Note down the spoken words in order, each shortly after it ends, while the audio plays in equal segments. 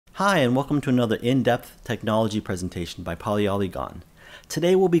Hi, and welcome to another in-depth technology presentation by Polyolygon.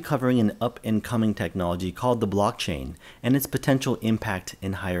 Today we'll be covering an up-and-coming technology called the blockchain and its potential impact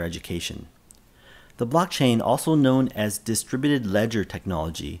in higher education. The blockchain, also known as distributed ledger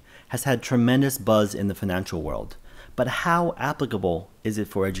technology, has had tremendous buzz in the financial world. But how applicable is it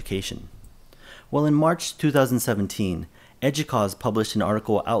for education? Well, in March 2017, EDUCAUSE published an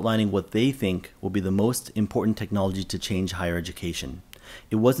article outlining what they think will be the most important technology to change higher education.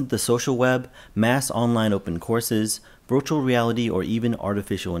 It wasn't the social web, mass online open courses, virtual reality, or even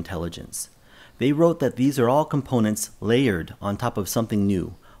artificial intelligence. They wrote that these are all components layered on top of something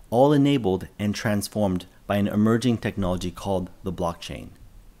new, all enabled and transformed by an emerging technology called the blockchain.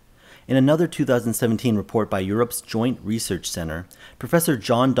 In another 2017 report by Europe's Joint Research Center, Professor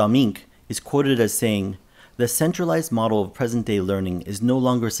John Domink is quoted as saying, "The centralized model of present-day learning is no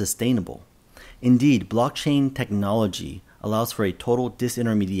longer sustainable. Indeed, blockchain technology allows for a total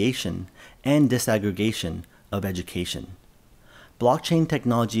disintermediation and disaggregation of education. Blockchain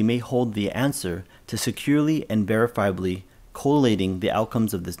technology may hold the answer to securely and verifiably collating the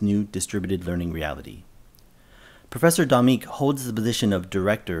outcomes of this new distributed learning reality." Professor Domink holds the position of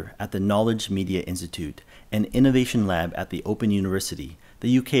director at the Knowledge Media Institute, an innovation lab at the Open University, the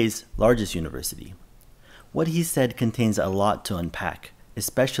UK's largest university. What he said contains a lot to unpack,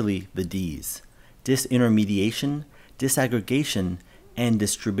 especially the Ds: disintermediation, disaggregation, and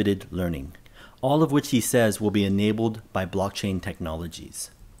distributed learning, all of which he says will be enabled by blockchain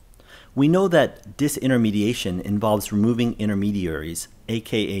technologies. We know that disintermediation involves removing intermediaries,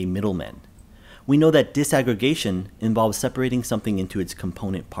 aka middlemen. We know that disaggregation involves separating something into its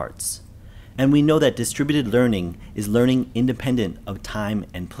component parts. And we know that distributed learning is learning independent of time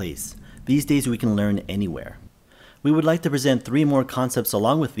and place. These days we can learn anywhere. We would like to present three more concepts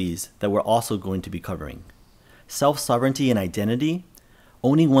along with these that we're also going to be covering: self-sovereignty and identity,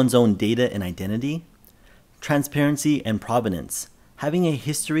 owning one's own data and identity, transparency and provenance, having a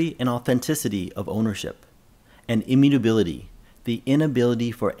history and authenticity of ownership, and immutability, the inability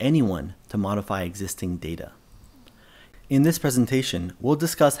for anyone to modify existing data. In this presentation, we'll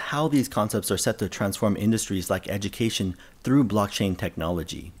discuss how these concepts are set to transform industries like education through blockchain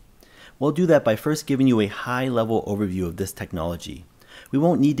technology. We'll do that by first giving you a high-level overview of this technology. We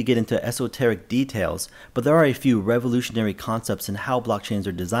won't need to get into esoteric details, but there are a few revolutionary concepts in how blockchains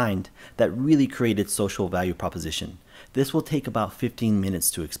are designed that really create its social value proposition. This will take about 15 minutes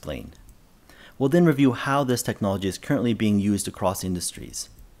to explain. We'll then review how this technology is currently being used across industries.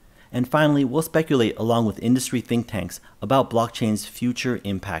 And finally, we'll speculate along with industry think tanks about blockchain's future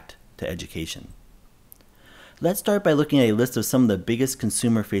impact to education. Let's start by looking at a list of some of the biggest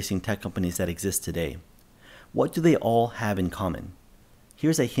consumer-facing tech companies that exist today. What do they all have in common?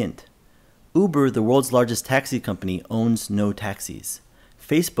 Here's a hint. Uber, the world's largest taxi company, owns no taxis.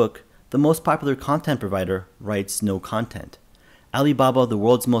 Facebook, the most popular content provider, writes no content. Alibaba, the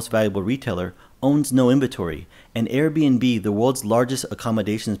world's most valuable retailer, owns no inventory, and Airbnb, the world's largest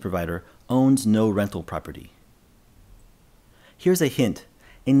accommodations provider, owns no rental property. Here's a hint.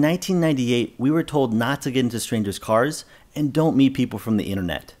 In 1998, we were told not to get into strangers' cars and don't meet people from the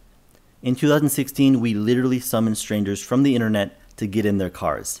internet. In 2016, we literally summoned strangers from the internet to get in their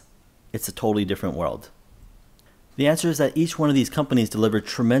cars. It's a totally different world. The answer is that each one of these companies deliver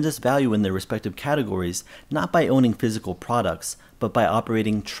tremendous value in their respective categories, not by owning physical products, but by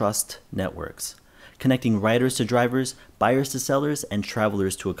operating trust networks, connecting riders to drivers, buyers to sellers, and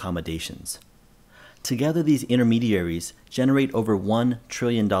travelers to accommodations. Together, these intermediaries generate over $1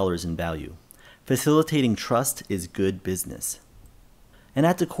 trillion in value. Facilitating trust is good business. And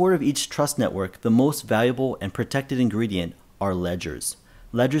at the core of each trust network, the most valuable and protected ingredient are ledgers.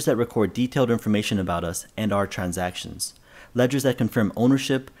 Ledgers that record detailed information about us and our transactions. Ledgers that confirm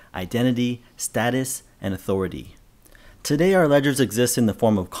ownership, identity, status, and authority. Today, our ledgers exist in the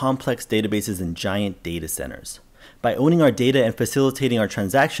form of complex databases and giant data centers. By owning our data and facilitating our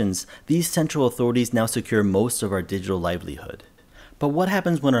transactions, these central authorities now secure most of our digital livelihood. But what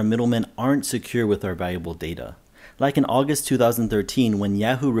happens when our middlemen aren't secure with our valuable data? Like in August 2013, when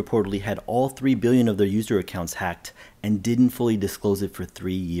Yahoo reportedly had all 3 billion of their user accounts hacked and didn't fully disclose it for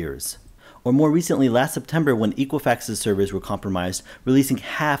 3 years. Or more recently, last September, when Equifax's servers were compromised, releasing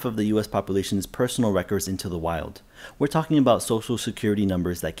half of the US population's personal records into the wild. We're talking about social security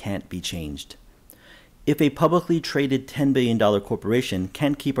numbers that can't be changed. If a publicly traded $10 billion corporation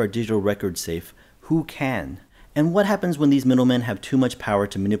can't keep our digital records safe, who can? And what happens when these middlemen have too much power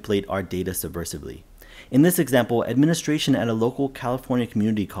to manipulate our data subversively? In this example, administration at a local California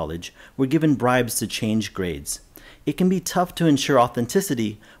community college were given bribes to change grades. It can be tough to ensure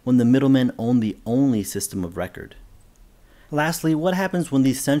authenticity when the middlemen own the only system of record. Lastly, what happens when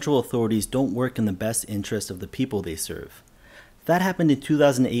these central authorities don't work in the best interest of the people they serve? That happened in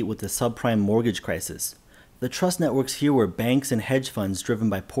 2008 with the subprime mortgage crisis. The trust networks here were banks and hedge funds driven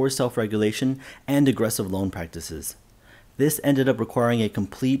by poor self-regulation and aggressive loan practices. This ended up requiring a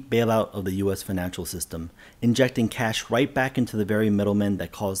complete bailout of the US financial system, injecting cash right back into the very middlemen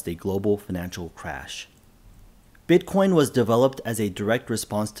that caused a global financial crash. Bitcoin was developed as a direct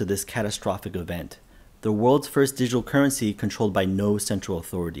response to this catastrophic event, the world's first digital currency controlled by no central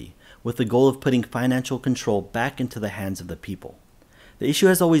authority, with the goal of putting financial control back into the hands of the people. The issue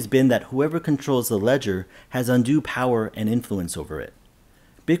has always been that whoever controls the ledger has undue power and influence over it.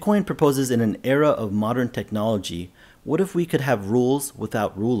 Bitcoin proposes in an era of modern technology, what if we could have rules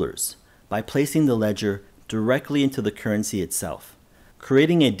without rulers, by placing the ledger directly into the currency itself,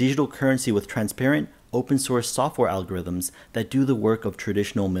 creating a digital currency with transparent, open source software algorithms that do the work of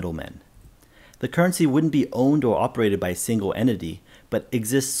traditional middlemen. The currency wouldn't be owned or operated by a single entity, but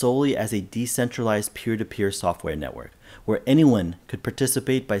exists solely as a decentralized peer-to-peer software network, where anyone could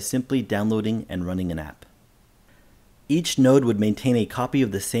participate by simply downloading and running an app. Each node would maintain a copy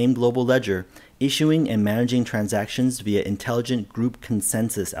of the same global ledger, issuing and managing transactions via intelligent group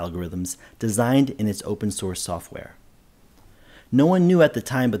consensus algorithms designed in its open source software. No one knew at the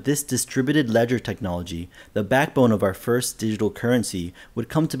time, but this distributed ledger technology, the backbone of our first digital currency, would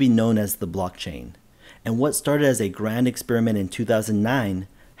come to be known as the blockchain. And what started as a grand experiment in 2009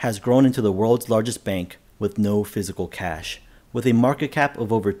 has grown into the world's largest bank with no physical cash, with a market cap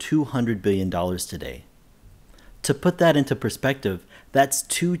of over $200 billion today. To put that into perspective, that's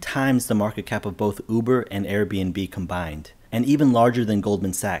 2 times the market cap of both Uber and Airbnb combined, and even larger than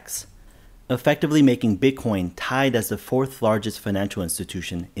Goldman Sachs, effectively making Bitcoin tied as the 4th largest financial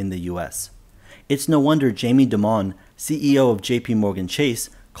institution in the US. It's no wonder Jamie Dimon, CEO of JP Morgan Chase,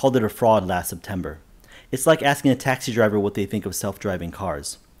 called it a fraud last September. It's like asking a taxi driver what they think of self-driving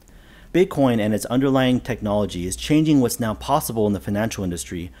cars. Bitcoin and its underlying technology is changing what's now possible in the financial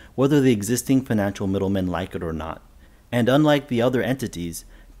industry, whether the existing financial middlemen like it or not. And unlike the other entities,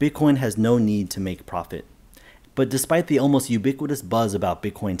 Bitcoin has no need to make profit. But despite the almost ubiquitous buzz about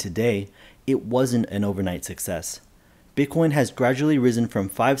Bitcoin today, it wasn't an overnight success. Bitcoin has gradually risen from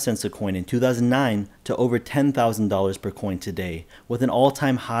 5 cents a coin in 2009 to over $10,000 per coin today, with an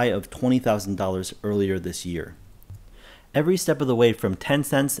all-time high of $20,000 earlier this year. Every step of the way from 10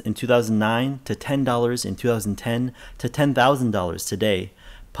 cents in 2009 to $10 in 2010 to $10,000 today,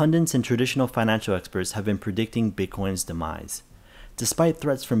 pundits and traditional financial experts have been predicting Bitcoin's demise. Despite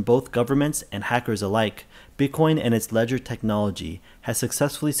threats from both governments and hackers alike, Bitcoin and its ledger technology has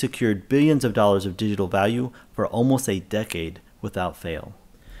successfully secured billions of dollars of digital value for almost a decade without fail.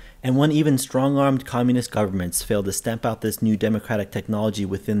 And when even strong-armed communist governments fail to stamp out this new democratic technology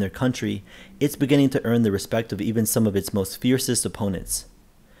within their country, it's beginning to earn the respect of even some of its most fiercest opponents.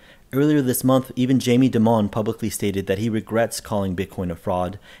 Earlier this month, even Jamie Dimon publicly stated that he regrets calling Bitcoin a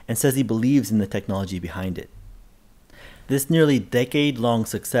fraud and says he believes in the technology behind it. This nearly decade-long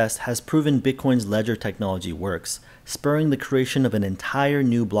success has proven Bitcoin's ledger technology works, spurring the creation of an entire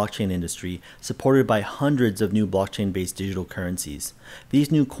new blockchain industry supported by hundreds of new blockchain-based digital currencies. These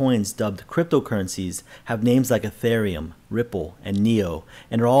new coins, dubbed cryptocurrencies, have names like Ethereum, Ripple, and Neo,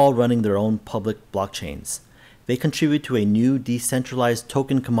 and are all running their own public blockchains. They contribute to a new decentralized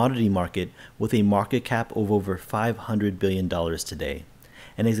token commodity market with a market cap of over $500 billion today,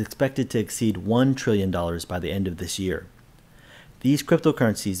 and is expected to exceed $1 trillion by the end of this year. These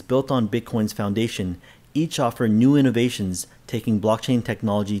cryptocurrencies, built on Bitcoin's foundation, each offer new innovations taking blockchain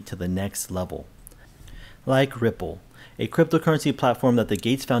technology to the next level. Like Ripple, a cryptocurrency platform that the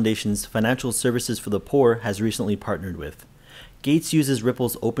Gates Foundation's Financial Services for the Poor has recently partnered with. Gates uses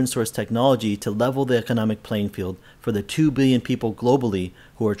Ripple's open source technology to level the economic playing field for the 2 billion people globally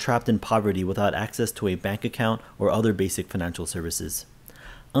who are trapped in poverty without access to a bank account or other basic financial services.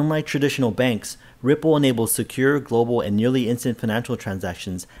 Unlike traditional banks, Ripple enables secure, global, and nearly instant financial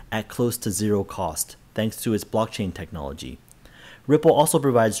transactions at close to zero cost, thanks to its blockchain technology. Ripple also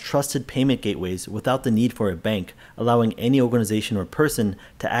provides trusted payment gateways without the need for a bank, allowing any organization or person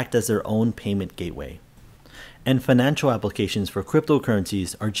to act as their own payment gateway. And financial applications for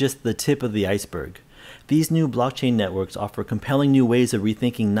cryptocurrencies are just the tip of the iceberg. These new blockchain networks offer compelling new ways of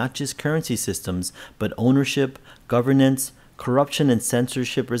rethinking not just currency systems, but ownership, governance, corruption and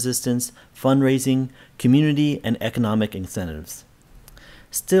censorship resistance, fundraising, community, and economic incentives.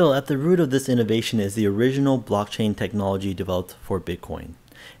 Still, at the root of this innovation is the original blockchain technology developed for Bitcoin.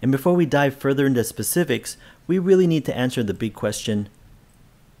 And before we dive further into specifics, we really need to answer the big question: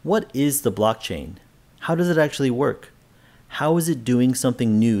 what is the blockchain? How does it actually work? How is it doing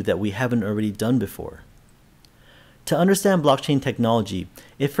something new that we haven't already done before? To understand blockchain technology,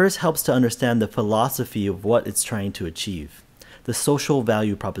 it first helps to understand the philosophy of what it's trying to achieve, the social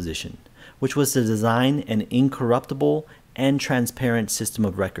value proposition, which was to design an incorruptible and transparent system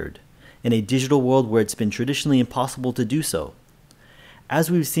of record in a digital world where it's been traditionally impossible to do so.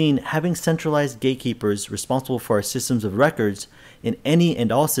 As we've seen, having centralized gatekeepers responsible for our systems of records in any and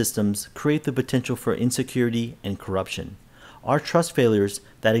all systems create the potential for insecurity and corruption. Our trust failures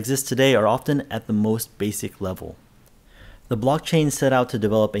that exist today are often at the most basic level. The blockchain set out to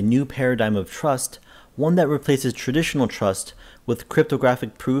develop a new paradigm of trust, one that replaces traditional trust with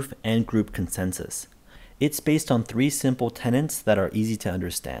cryptographic proof and group consensus. It's based on three simple tenets that are easy to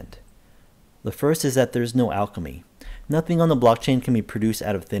understand. The first is that there's no alchemy. Nothing on the blockchain can be produced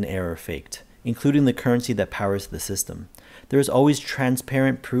out of thin air or faked, including the currency that powers the system. There is always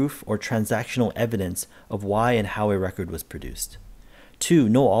transparent proof or transactional evidence of why and how a record was produced. 2.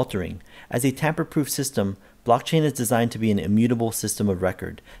 No altering. As a tamper-proof system, blockchain is designed to be an immutable system of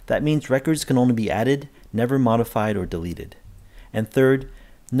record. That means records can only be added, never modified or deleted. And 3rd,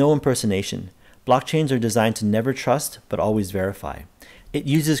 no impersonation. Blockchains are designed to never trust, but always verify. It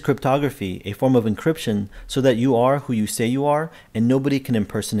uses cryptography, a form of encryption, so that you are who you say you are, and nobody can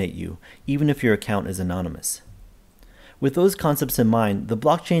impersonate you, even if your account is anonymous. With those concepts in mind, the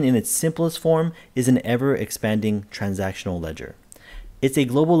blockchain in its simplest form is an ever-expanding transactional ledger. It's a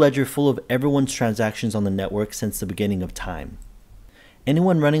global ledger full of everyone's transactions on the network since the beginning of time.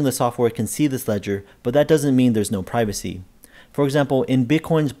 Anyone running the software can see this ledger, but that doesn't mean there's no privacy. For example, in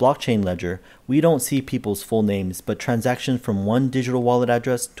Bitcoin's blockchain ledger, we don't see people's full names, but transactions from one digital wallet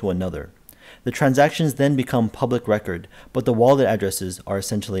address to another. The transactions then become public record, but the wallet addresses are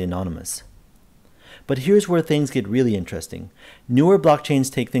essentially anonymous. But here's where things get really interesting. Newer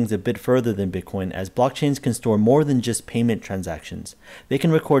blockchains take things a bit further than Bitcoin, as blockchains can store more than just payment transactions. They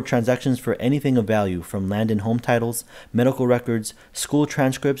can record transactions for anything of value, from land and home titles, medical records, school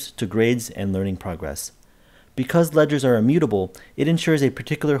transcripts, to grades and learning progress. Because ledgers are immutable, it ensures a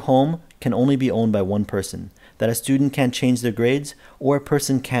particular home can only be owned by one person, that a student can't change their grades, or a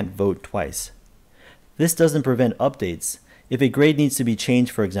person can't vote twice. This doesn't prevent updates. If a grade needs to be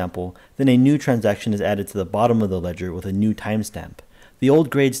changed, for example, then a new transaction is added to the bottom of the ledger with a new timestamp. The old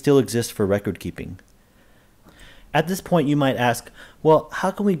grade still exists for record keeping. At this point, you might ask, well,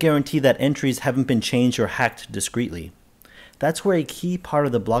 how can we guarantee that entries haven't been changed or hacked discreetly? That's where a key part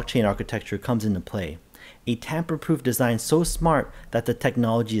of the blockchain architecture comes into play. A tamper-proof design so smart that the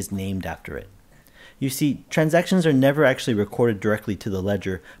technology is named after it. You see, transactions are never actually recorded directly to the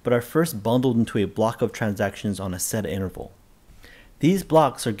ledger, but are first bundled into a block of transactions on a set interval. These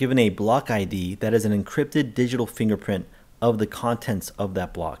blocks are given a block ID that is an encrypted digital fingerprint of the contents of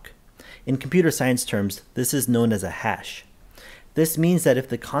that block. In computer science terms, this is known as a hash. This means that if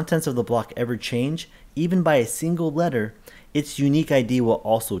the contents of the block ever change, even by a single letter, its unique ID will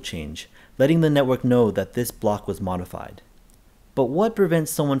also change, letting the network know that this block was modified. But what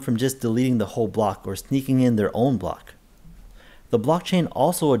prevents someone from just deleting the whole block or sneaking in their own block? The blockchain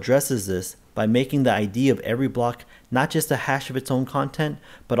also addresses this by making the ID of every block not just a hash of its own content,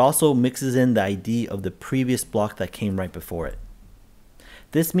 but also mixes in the ID of the previous block that came right before it.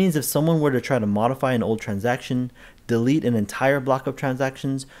 This means if someone were to try to modify an old transaction, delete an entire block of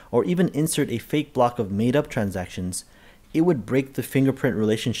transactions, or even insert a fake block of made-up transactions, it would break the fingerprint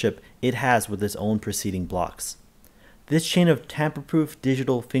relationship it has with its own preceding blocks. This chain of tamper-proof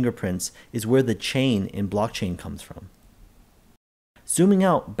digital fingerprints is where the chain in blockchain comes from. Zooming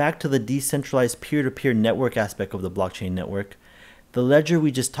out back to the decentralized peer-to-peer network aspect of the blockchain network, the ledger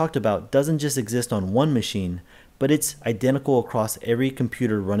we just talked about doesn't just exist on one machine, but it's identical across every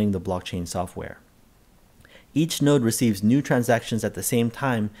computer running the blockchain software. Each node receives new transactions at the same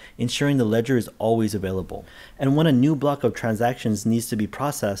time, ensuring the ledger is always available. And when a new block of transactions needs to be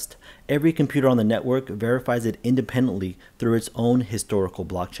processed, every computer on the network verifies it independently through its own historical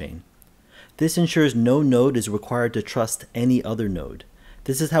blockchain. This ensures no node is required to trust any other node.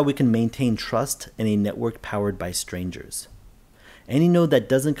 This is how we can maintain trust in a network powered by strangers. Any node that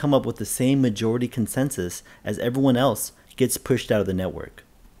doesn't come up with the same majority consensus as everyone else gets pushed out of the network.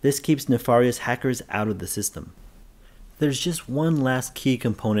 This keeps nefarious hackers out of the system. There's just one last key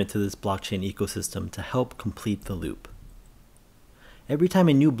component to this blockchain ecosystem to help complete the loop. Every time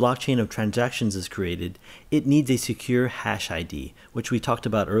a new blockchain of transactions is created, it needs a secure hash ID, which we talked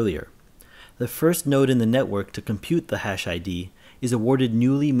about earlier. The first node in the network to compute the hash ID is awarded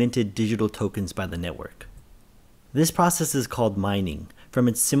newly minted digital tokens by the network. This process is called mining, from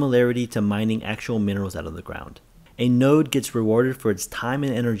its similarity to mining actual minerals out of the ground. A node gets rewarded for its time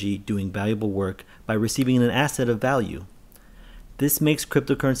and energy doing valuable work by receiving an asset of value. This makes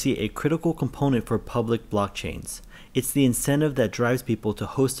cryptocurrency a critical component for public blockchains. It's the incentive that drives people to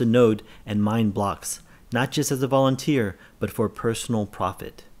host a node and mine blocks, not just as a volunteer, but for personal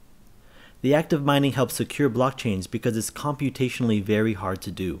profit. The act of mining helps secure blockchains because it's computationally very hard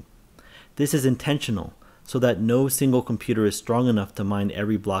to do. This is intentional, so that no single computer is strong enough to mine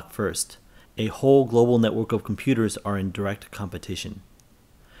every block first. A whole global network of computers are in direct competition.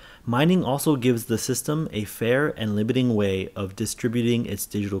 Mining also gives the system a fair and limiting way of distributing its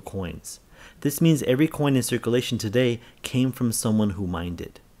digital coins. This means every coin in circulation today came from someone who mined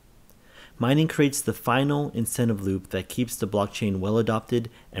it. Mining creates the final incentive loop that keeps the blockchain well adopted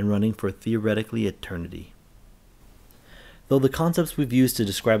and running for theoretically eternity. Though the concepts we've used to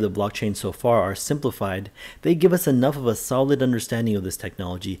describe the blockchain so far are simplified, they give us enough of a solid understanding of this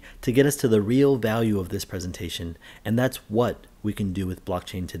technology to get us to the real value of this presentation, and that's what we can do with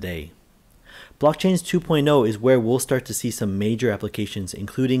blockchain today. Blockchains 2.0 is where we'll start to see some major applications,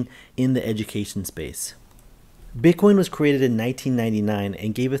 including in the education space. Bitcoin was created in 1999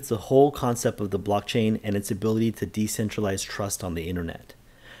 and gave us the whole concept of the blockchain and its ability to decentralize trust on the internet.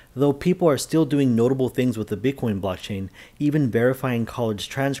 Though people are still doing notable things with the Bitcoin blockchain, even verifying college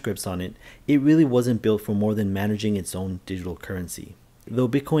transcripts on it, it really wasn't built for more than managing its own digital currency. Though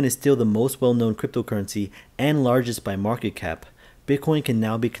Bitcoin is still the most well-known cryptocurrency and largest by market cap, Bitcoin can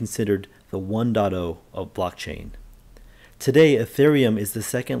now be considered the 1.0 of blockchain. Today, Ethereum is the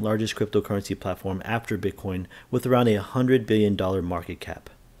second largest cryptocurrency platform after Bitcoin with around a $100 billion market cap.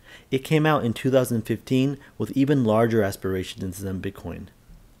 It came out in 2015 with even larger aspirations than Bitcoin.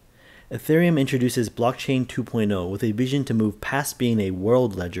 Ethereum introduces Blockchain 2.0 with a vision to move past being a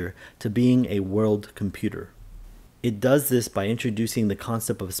world ledger to being a world computer. It does this by introducing the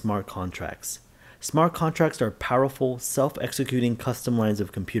concept of smart contracts. Smart contracts are powerful, self-executing custom lines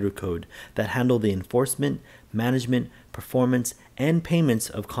of computer code that handle the enforcement, management, performance, and payments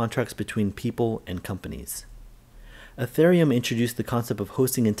of contracts between people and companies. Ethereum introduced the concept of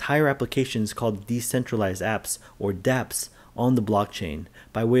hosting entire applications called decentralized apps, or dApps, on the blockchain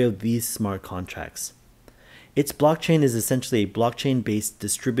by way of these smart contracts. Its blockchain is essentially a blockchain-based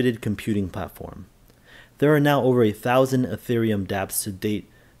distributed computing platform. There are now over 1,000 Ethereum dApps to date,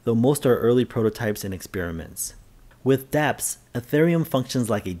 though most are early prototypes and experiments. With dApps, Ethereum functions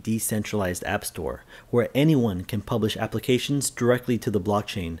like a decentralized app store, where anyone can publish applications directly to the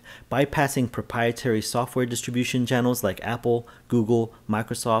blockchain, bypassing proprietary software distribution channels like Apple, Google,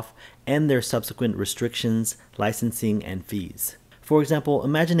 Microsoft, and their subsequent restrictions, licensing, and fees. For example,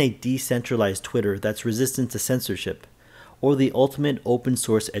 imagine a decentralized Twitter that's resistant to censorship, or the ultimate open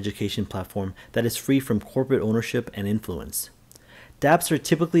source education platform that is free from corporate ownership and influence. dApps are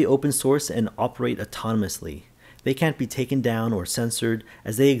typically open source and operate autonomously. They can't be taken down or censored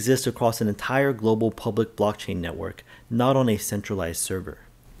as they exist across an entire global public blockchain network, not on a centralized server.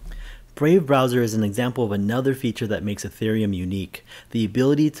 Brave Browser is an example of another feature that makes Ethereum unique, the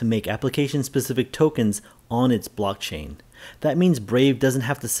ability to make application-specific tokens on its blockchain. That means Brave doesn't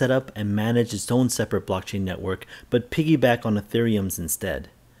have to set up and manage its own separate blockchain network, but piggyback on Ethereum's instead.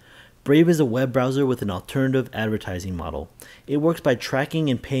 Brave is a web browser with an alternative advertising model. It works by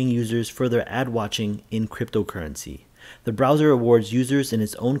tracking and paying users for their ad watching in cryptocurrency. The browser awards users in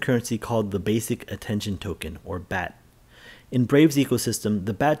its own currency called the Basic Attention Token, or BAT. In Brave's ecosystem,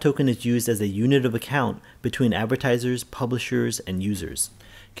 the BAT token is used as a unit of account between advertisers, publishers, and users.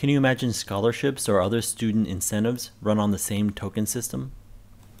 Can you imagine scholarships or other student incentives run on the same token system?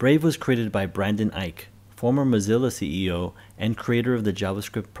 Brave was created by Brandon Ike, former Mozilla CEO and creator of the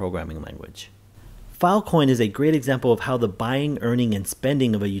JavaScript programming language. Filecoin is a great example of how the buying, earning, and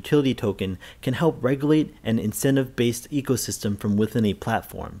spending of a utility token can help regulate an incentive-based ecosystem from within a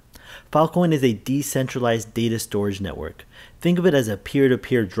platform. Filecoin is a decentralized data storage network. Think of it as a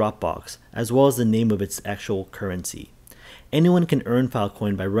peer-to-peer Dropbox, as well as the name of its actual currency. Anyone can earn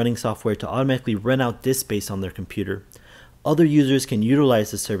Filecoin by running software to automatically rent out disk space on their computer. Other users can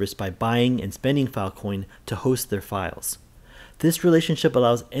utilize the service by buying and spending Filecoin to host their files. This relationship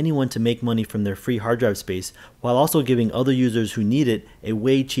allows anyone to make money from their free hard drive space while also giving other users who need it a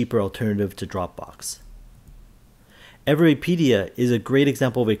way cheaper alternative to Dropbox. Everypedia is a great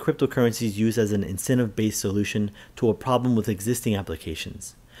example of a cryptocurrency used as an incentive-based solution to a problem with existing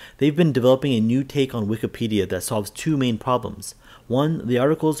applications. They've been developing a new take on Wikipedia that solves two main problems. One, the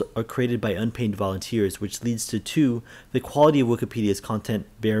articles are created by unpaid volunteers, which leads to two, the quality of Wikipedia's content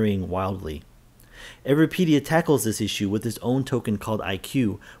varying wildly. Everypedia tackles this issue with its own token called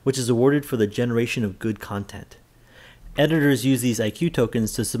IQ, which is awarded for the generation of good content. Editors use these IQ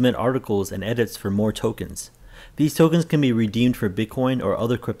tokens to submit articles and edits for more tokens. These tokens can be redeemed for Bitcoin or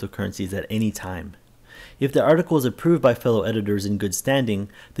other cryptocurrencies at any time. If the article is approved by fellow editors in good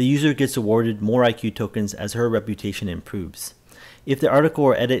standing, the user gets awarded more IQ tokens as her reputation improves. If the article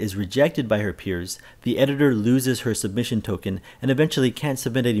or edit is rejected by her peers, the editor loses her submission token and eventually can't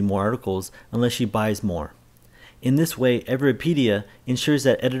submit any more articles unless she buys more. In this way, Everpedia ensures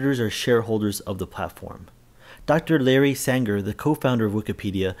that editors are shareholders of the platform. Dr. Larry Sanger, the co-founder of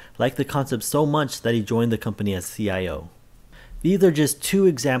Wikipedia, liked the concept so much that he joined the company as CIO. These are just two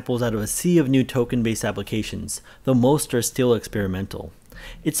examples out of a sea of new token-based applications, though most are still experimental.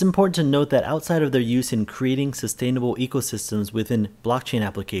 It's important to note that outside of their use in creating sustainable ecosystems within blockchain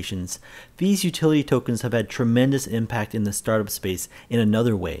applications, these utility tokens have had tremendous impact in the startup space in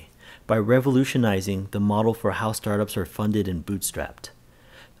another way, by revolutionizing the model for how startups are funded and bootstrapped.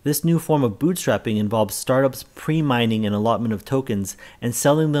 This new form of bootstrapping involves startups pre-mining an allotment of tokens and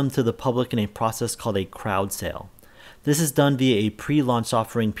selling them to the public in a process called a crowd sale. This is done via a pre-launch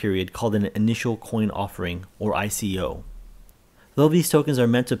offering period called an initial coin offering, or ICO. Though these tokens are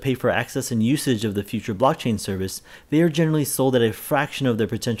meant to pay for access and usage of the future blockchain service, they are generally sold at a fraction of their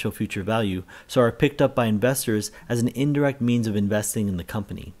potential future value, so are picked up by investors as an indirect means of investing in the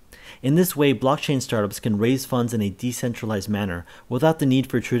company. In this way, blockchain startups can raise funds in a decentralized manner without the need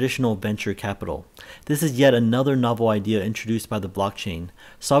for traditional venture capital. This is yet another novel idea introduced by the blockchain,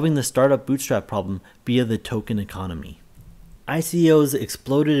 solving the startup bootstrap problem via the token economy. ICOs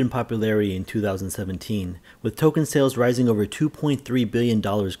exploded in popularity in 2017, with token sales rising over $2.3 billion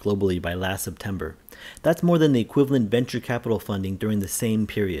globally by last September. That's more than the equivalent venture capital funding during the same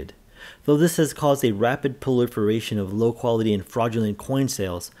period. Though this has caused a rapid proliferation of low-quality and fraudulent coin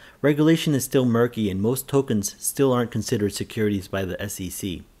sales, regulation is still murky and most tokens still aren't considered securities by the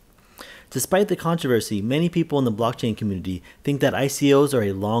SEC. Despite the controversy, many people in the blockchain community think that ICOs are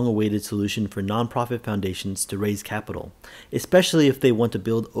a long-awaited solution for nonprofit foundations to raise capital, especially if they want to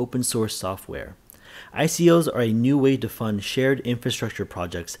build open-source software. ICOs are a new way to fund shared infrastructure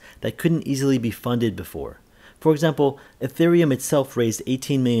projects that couldn't easily be funded before. For example, Ethereum itself raised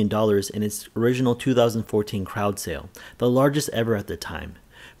 $18 million in its original 2014 crowd sale, the largest ever at the time.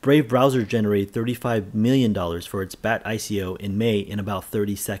 Brave Browser generated $35 million for its BAT ICO in May in about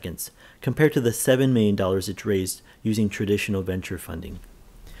 30 seconds, compared to the $7 million it raised using traditional venture funding.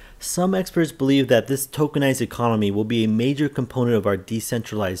 Some experts believe that this tokenized economy will be a major component of our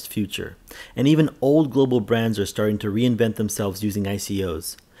decentralized future, and even old global brands are starting to reinvent themselves using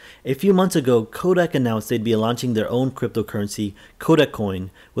ICOs. A few months ago, Kodak announced they'd be launching their own cryptocurrency, Kodak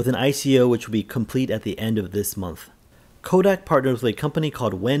Coin, with an ICO which will be complete at the end of this month. Kodak partnered with a company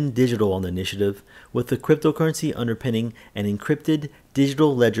called When Digital on the initiative, with the cryptocurrency underpinning an encrypted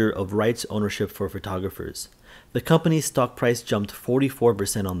digital ledger of rights ownership for photographers. The company's stock price jumped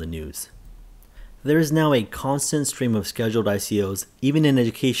 44% on the news. There is now a constant stream of scheduled ICOs, even in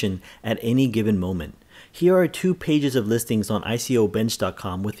education, at any given moment. Here are 2 pages of listings on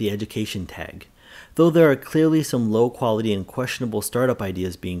ICObench.com with the education tag. Though there are clearly some low quality and questionable startup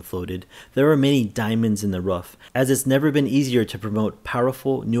ideas being floated, there are many diamonds in the rough, as it's never been easier to promote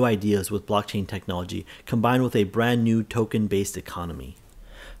powerful new ideas with blockchain technology combined with a brand new token-based economy.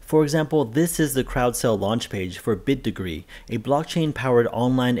 For example, this is the crowd sale launch page for BitDegree, a blockchain-powered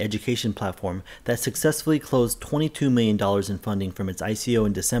online education platform that successfully closed $22 million in funding from its ICO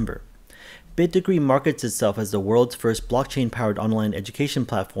in December. BitDegree markets itself as the world's first blockchain-powered online education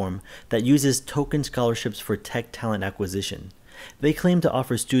platform that uses token scholarships for tech talent acquisition. They claim to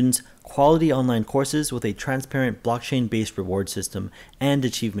offer students quality online courses with a transparent blockchain-based reward system and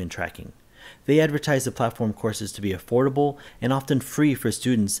achievement tracking. They advertise the platform courses to be affordable and often free for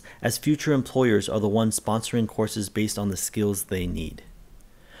students, as future employers are the ones sponsoring courses based on the skills they need.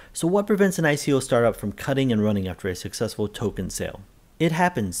 So what prevents an ICO startup from cutting and running after a successful token sale? It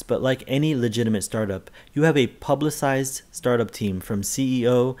happens, but like any legitimate startup, you have a publicized startup team from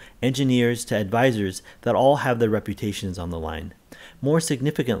CEO, engineers to advisors that all have their reputations on the line. More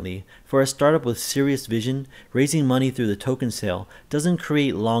significantly, for a startup with serious vision, raising money through the token sale doesn't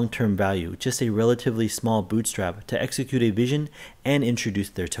create long-term value, just a relatively small bootstrap to execute a vision and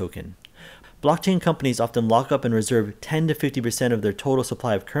introduce their token. Blockchain companies often lock up and reserve 10 to 50% of their total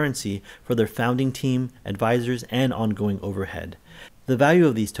supply of currency for their founding team, advisors, and ongoing overhead. The value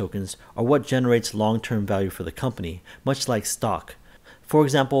of these tokens are what generates long-term value for the company, much like stock. For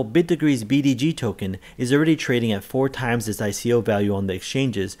example, BitDegree's BDG token is already trading at 4 times its ICO value on the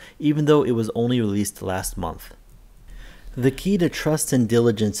exchanges, even though it was only released last month. The key to trust and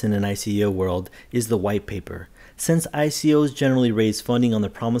diligence in an ICO world is the white paper. Since ICOs generally raise funding on the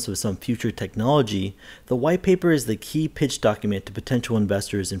promise of some future technology, the white paper is the key pitch document to potential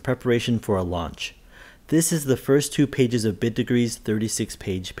investors in preparation for a launch. This is the first 2 pages of BitDegree's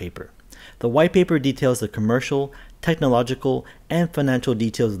 36-page paper. The white paper details the commercial, technological, and financial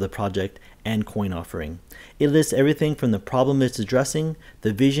details of the project and coin offering. It lists everything from the problem it's addressing,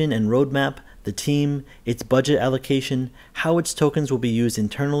 the vision and roadmap, the team, its budget allocation, how its tokens will be used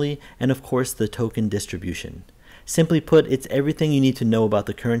internally, and of course the token distribution. Simply put, it's everything you need to know about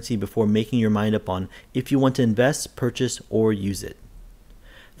the currency before making your mind up on if you want to invest, purchase, or use it.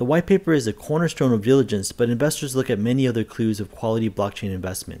 The white paper is a cornerstone of diligence, but investors look at many other clues of quality blockchain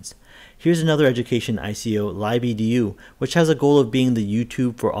investments. Here's another education ICO, LiveEDU, which has a goal of being the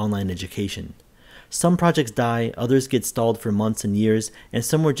YouTube for online education. Some projects die, others get stalled for months and years, and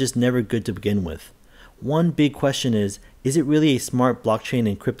some were just never good to begin with. One big question is it really a smart blockchain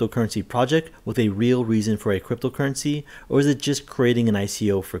and cryptocurrency project with a real reason for a cryptocurrency, or is it just creating an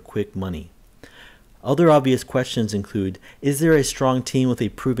ICO for quick money? Other obvious questions include, is there a strong team with a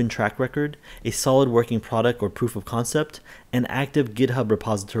proven track record, a solid working product or proof of concept, an active GitHub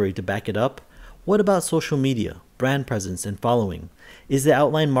repository to back it up? What about social media, brand presence, and following? Is the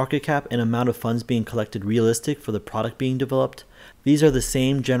outline market cap and amount of funds being collected realistic for the product being developed? These are the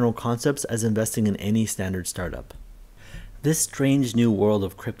same general concepts as investing in any standard startup. This strange new world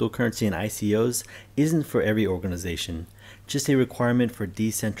of cryptocurrency and ICOs isn't for every organization, just a requirement for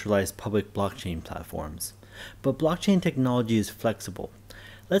decentralized public blockchain platforms. But blockchain technology is flexible.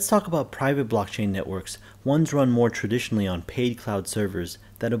 Let's talk about private blockchain networks, ones run more traditionally on paid cloud servers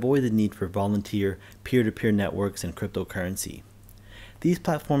that avoid the need for volunteer, peer-to-peer networks and cryptocurrency. These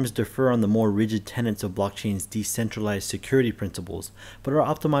platforms differ on the more rigid tenets of blockchain's decentralized security principles, but are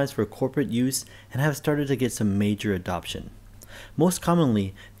optimized for corporate use and have started to get some major adoption. Most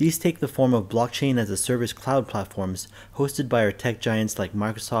commonly, these take the form of blockchain as a service cloud platforms hosted by our tech giants like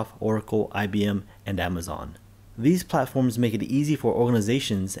Microsoft, Oracle, IBM, and Amazon. These platforms make it easy for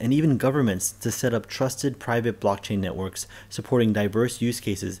organizations and even governments to set up trusted private blockchain networks supporting diverse use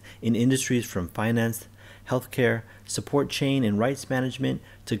cases in industries from finance, healthcare, support chain and rights management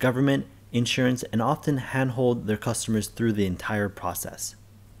to government, insurance, and often handhold their customers through the entire process.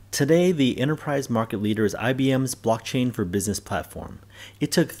 Today, the enterprise market leader is IBM's Blockchain for Business platform. It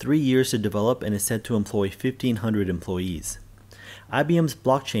took 3 years to develop and is said to employ 1,500 employees. IBM's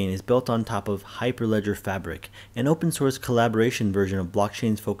blockchain is built on top of Hyperledger Fabric, an open source collaboration version of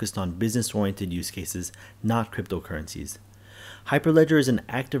blockchains focused on business-oriented use cases, not cryptocurrencies. Hyperledger is an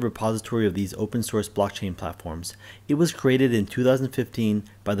active repository of these open source blockchain platforms. It was created in 2015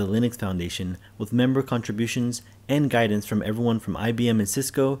 by the Linux Foundation with member contributions and guidance from everyone from IBM and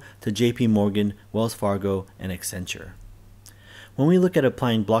Cisco to JP Morgan, Wells Fargo, and Accenture. When we look at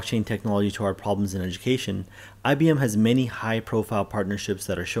applying blockchain technology to our problems in education, IBM has many high-profile partnerships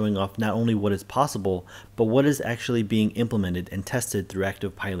that are showing off not only what is possible, but what is actually being implemented and tested through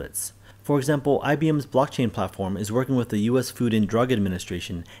active pilots. For example, IBM's blockchain platform is working with the U.S. Food and Drug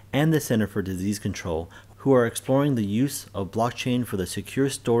Administration and the Center for Disease Control, who are exploring the use of blockchain for the secure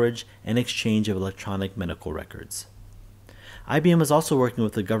storage and exchange of electronic medical records. IBM is also working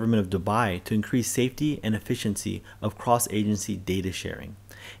with the government of Dubai to increase safety and efficiency of cross-agency data sharing.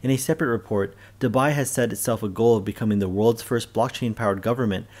 In a separate report, Dubai has set itself a goal of becoming the world's first blockchain-powered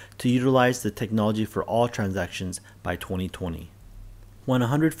government to utilize the technology for all transactions by 2020. When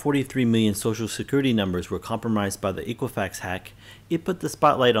 143 million social security numbers were compromised by the Equifax hack, it put the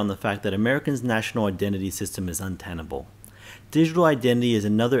spotlight on the fact that Americans' national identity system is untenable. Digital identity is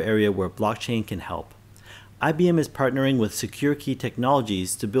another area where blockchain can help. IBM is partnering with Secure Key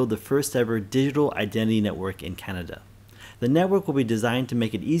Technologies to build the first ever digital identity network in Canada. The network will be designed to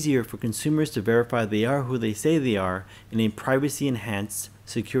make it easier for consumers to verify they are who they say they are in a privacy-enhanced,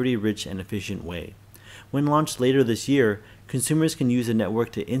 security-rich, and efficient way. When launched later this year, consumers can use the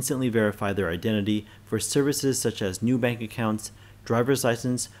network to instantly verify their identity for services such as new bank accounts, driver's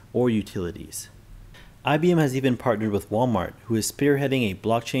license, or utilities. IBM has even partnered with Walmart, who is spearheading a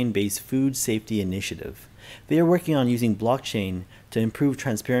blockchain-based food safety initiative. They are working on using blockchain to improve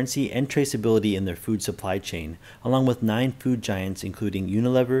transparency and traceability in their food supply chain, along with 9 food giants including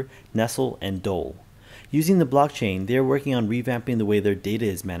Unilever, Nestle, and Dole. Using the blockchain, they are working on revamping the way their data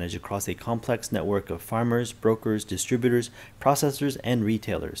is managed across a complex network of farmers, brokers, distributors, processors, and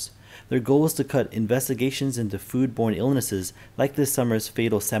retailers. Their goal is to cut investigations into foodborne illnesses like this summer's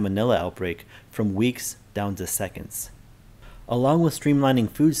fatal salmonella outbreak from weeks down to seconds. Along with streamlining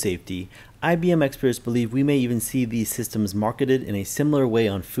food safety, IBM experts believe we may even see these systems marketed in a similar way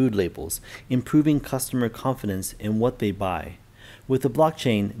on food labels, improving customer confidence in what they buy. With the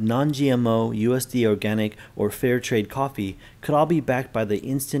blockchain, non-GMO, USDA organic, or fair trade coffee could all be backed by the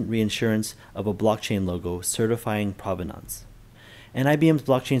instant reinsurance of a blockchain logo certifying provenance. And IBM's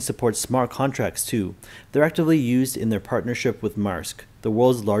blockchain supports smart contracts too. They're actively used in their partnership with Maersk, the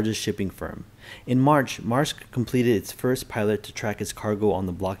world's largest shipping firm. In March, Maersk completed its first pilot to track its cargo on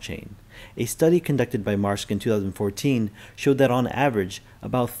the blockchain. A study conducted by Maersk in 2014 showed that on average,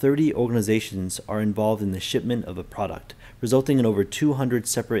 about 30 organizations are involved in the shipment of a product, resulting in over 200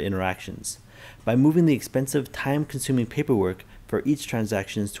 separate interactions. By moving the expensive, time-consuming paperwork for each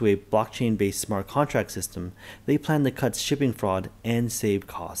transaction to a blockchain-based smart contract system, they plan to cut shipping fraud and save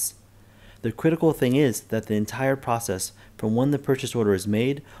costs. The critical thing is that the entire process, from when the purchase order is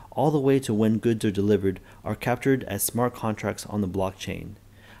made all the way to when goods are delivered, are captured as smart contracts on the blockchain.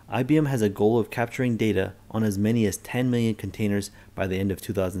 IBM has a goal of capturing data on as many as 10 million containers by the end of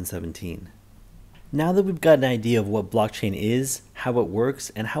 2017. Now that we've got an idea of what blockchain is, how it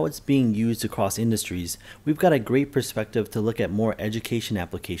works, and how it's being used across industries, we've got a great perspective to look at more education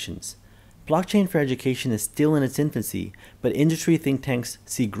applications. Blockchain for education is still in its infancy, but industry think tanks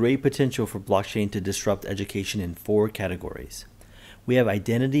see great potential for blockchain to disrupt education in 4 categories. We have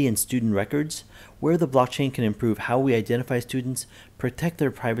identity and student records, where the blockchain can improve how we identify students, protect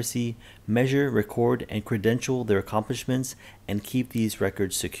their privacy, measure, record, and credential their accomplishments, and keep these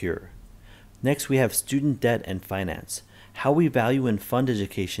records secure. Next, we have student debt and finance, how we value and fund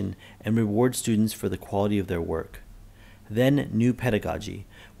education and reward students for the quality of their work. Then, new pedagogy,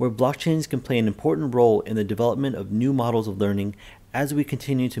 where blockchains can play an important role in the development of new models of learning as we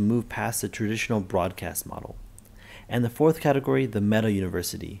continue to move past the traditional broadcast model. And the 4th category, the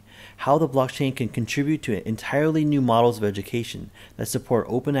meta-university, how the blockchain can contribute to entirely new models of education that support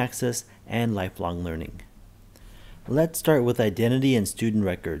open access and lifelong learning. Let's start with identity and student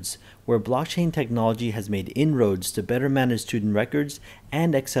records, where blockchain technology has made inroads to better manage student records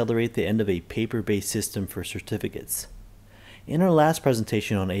and accelerate the end of a paper-based system for certificates. In our last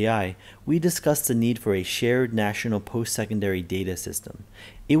presentation on AI, we discussed the need for a shared national post-secondary data system.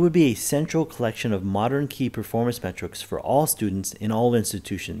 It would be a central collection of modern key performance metrics for all students in all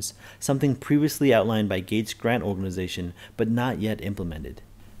institutions, something previously outlined by Gates' grant organization but not yet implemented.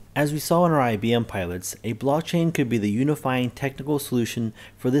 As we saw in our IBM pilots, a blockchain could be the unifying technical solution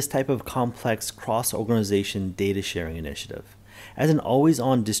for this type of complex cross-organization data sharing initiative. As an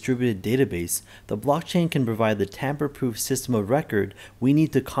always-on distributed database, the blockchain can provide the tamper-proof system of record we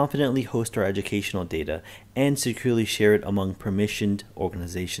need to confidently host our educational data and securely share it among permissioned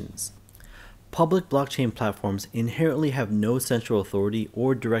organizations. Public blockchain platforms inherently have no central authority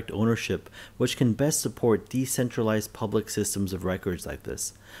or direct ownership, which can best support decentralized public systems of records like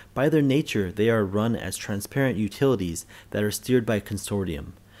this. By their nature, they are run as transparent utilities that are steered by a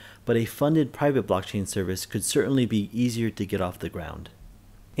consortium. But a funded private blockchain service could certainly be easier to get off the ground.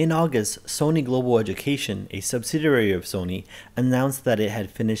 In August, Sony Global Education, a subsidiary of Sony, announced that it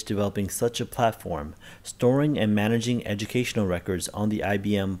had finished developing such a platform, storing and managing educational records on the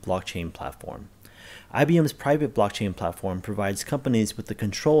IBM blockchain platform. IBM's private blockchain platform provides companies with the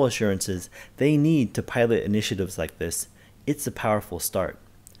control assurances they need to pilot initiatives like this. It's a powerful start.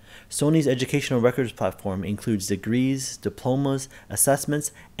 Sony's educational records platform includes degrees, diplomas,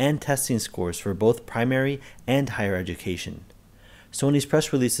 assessments, and testing scores for both primary and higher education. Sony's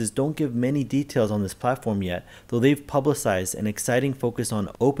press releases don't give many details on this platform yet, though they've publicized an exciting focus on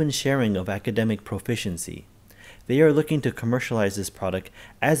open sharing of academic proficiency. They are looking to commercialize this product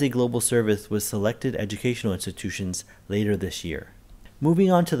as a global service with selected educational institutions later this year.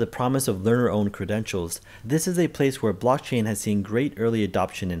 Moving on to the promise of learner-owned credentials, this is a place where blockchain has seen great early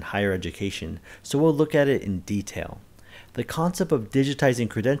adoption in higher education, so we'll look at it in detail. The concept of digitizing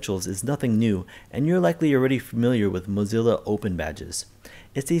credentials is nothing new, and you're likely already familiar with Mozilla Open Badges.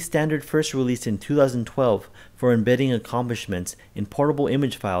 It's a standard first released in 2012 for embedding accomplishments in portable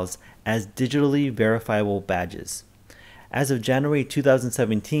image files as digitally verifiable badges. As of January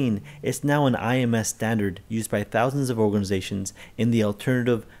 2017, it's now an IMS standard used by thousands of organizations in the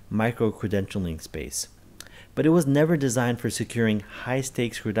alternative micro-credentialing space. But it was never designed for securing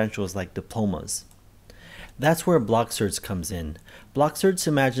high-stakes credentials like diplomas. That's where BlockCerts comes in. BlockCerts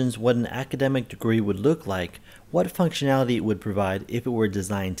imagines what an academic degree would look like, what functionality it would provide if it were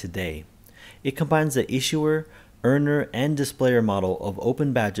designed today. It combines the issuer, earner, and displayer model of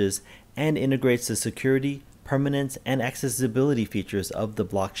open badges and integrates the security, permanence, and accessibility features of the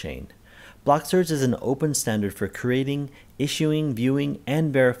blockchain. BlockCerts is an open standard for creating, issuing, viewing,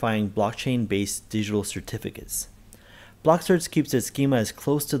 and verifying blockchain-based digital certificates. BlockCerts keeps its schema as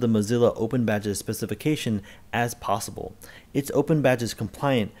close to the Mozilla Open Badges specification as possible. It's Open Badges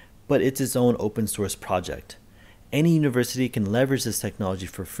compliant, but it's its own open source project. Any university can leverage this technology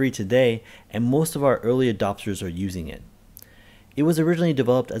for free today, and most of our early adopters are using it. It was originally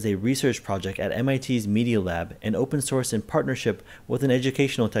developed as a research project at MIT's Media Lab and open sourced in partnership with an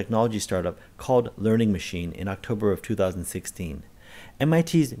educational technology startup called Learning Machine in October of 2016.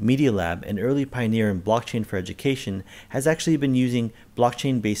 MIT's Media Lab, an early pioneer in blockchain for education, has actually been using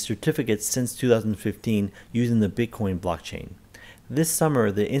blockchain-based certificates since 2015 using the Bitcoin blockchain. This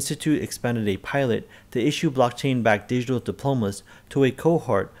summer, the Institute expanded a pilot to issue blockchain-backed digital diplomas to a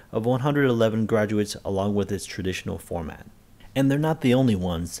cohort of 111 graduates along with its traditional format. And they're not the only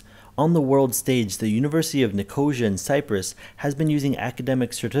ones. On the world stage, the University of Nicosia in Cyprus has been using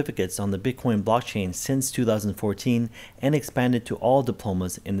academic certificates on the Bitcoin blockchain since 2014 and expanded to all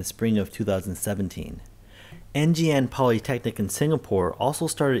diplomas in the spring of 2017. Ng'an Polytechnic in Singapore also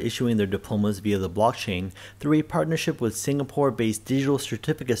started issuing their diplomas via the blockchain through a partnership with Singapore-based digital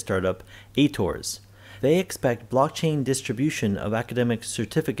certificate startup Ators. They expect blockchain distribution of academic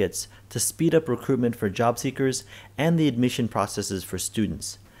certificates to speed up recruitment for job seekers and the admission processes for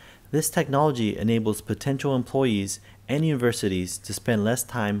students. This technology enables potential employees and universities to spend less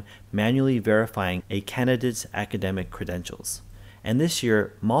time manually verifying a candidate's academic credentials. And this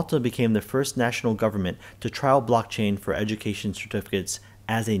year, Malta became the first national government to trial blockchain for education certificates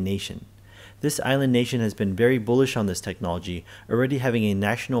as a nation. This island nation has been very bullish on this technology, already having a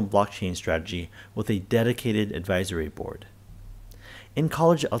national blockchain strategy with a dedicated advisory board. In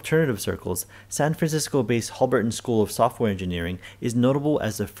college alternative circles, San Francisco-based Halberton School of Software Engineering is notable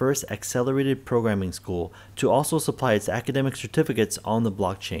as the first accelerated programming school to also supply its academic certificates on the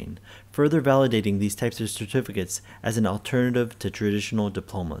blockchain, further validating these types of certificates as an alternative to traditional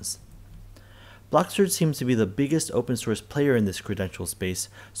diplomas. Blocksearch seems to be the biggest open source player in this credential space,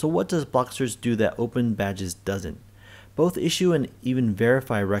 so what does Blocksearch do that Open Badges doesn't? Both issue and even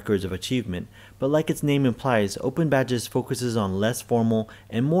verify records of achievement, but like its name implies, Open Badges focuses on less formal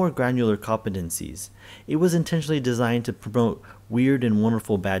and more granular competencies. It was intentionally designed to promote weird and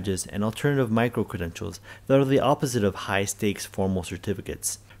wonderful badges and alternative micro-credentials that are the opposite of high-stakes formal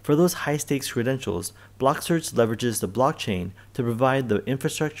certificates. For those high-stakes credentials, Blocksearch leverages the blockchain to provide the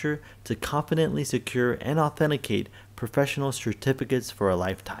infrastructure to confidently secure and authenticate professional certificates for a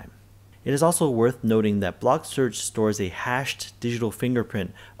lifetime. It is also worth noting that Blocksearch stores a hashed digital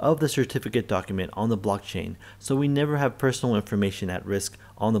fingerprint of the certificate document on the blockchain, so we never have personal information at risk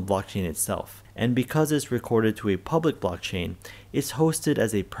on the blockchain itself. And because it's recorded to a public blockchain, it's hosted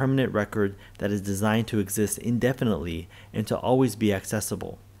as a permanent record that is designed to exist indefinitely and to always be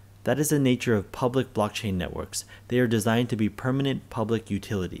accessible. That is the nature of public blockchain networks. They are designed to be permanent public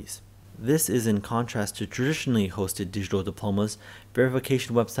utilities. This is in contrast to traditionally hosted digital diplomas,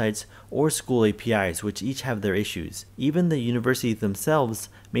 verification websites, or school APIs, which each have their issues. Even the universities themselves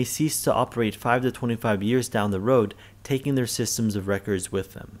may cease to operate 5 to 25 years down the road, taking their systems of records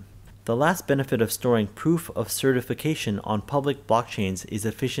with them. The last benefit of storing proof of certification on public blockchains is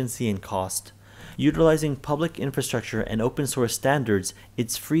efficiency and cost. Utilizing public infrastructure and open source standards,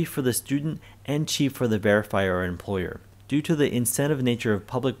 it's free for the student and cheap for the verifier or employer. Due to the incentive nature of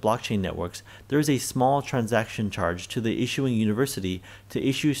public blockchain networks, there is a small transaction charge to the issuing university to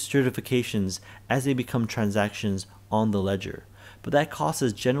issue certifications as they become transactions on the ledger. But that cost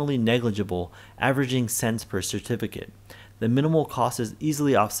is generally negligible, averaging cents per certificate. The minimal cost is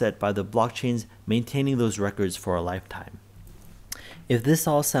easily offset by the blockchains maintaining those records for a lifetime. If this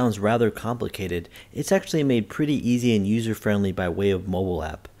all sounds rather complicated, it's actually made pretty easy and user-friendly by way of mobile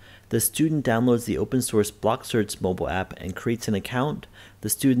app. The student downloads the open source Blocksearch mobile app and creates an account. The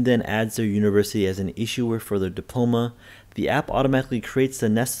student then adds their university as an issuer for their diploma. The app automatically creates the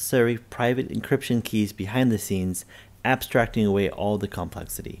necessary private encryption keys behind the scenes, abstracting away all the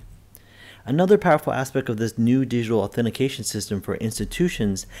complexity. Another powerful aspect of this new digital authentication system for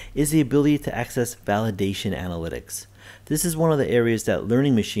institutions is the ability to access validation analytics. This is one of the areas that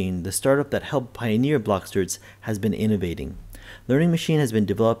Learning Machine, the startup that helped pioneer Blocksearch, has been innovating. Learning Machine has been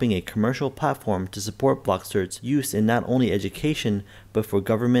developing a commercial platform to support Blocksearch's use in not only education, but for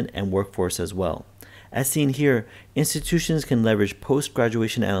government and workforce as well. As seen here, institutions can leverage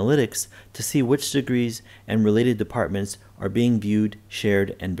post-graduation analytics to see which degrees and related departments are being viewed,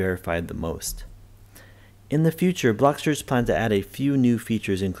 shared, and verified the most. In the future, Blocksearch plans to add a few new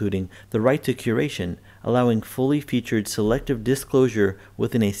features, including the right to curation, allowing fully featured selective disclosure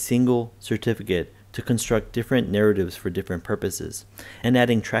within a single certificate to construct different narratives for different purposes, and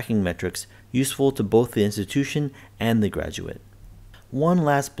adding tracking metrics useful to both the institution and the graduate. One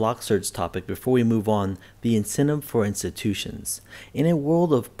last block search topic before we move on, the incentive for institutions. In a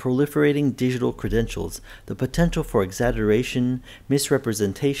world of proliferating digital credentials, the potential for exaggeration,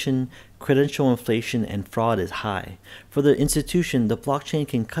 misrepresentation, credential inflation, and fraud is high. For the institution, the blockchain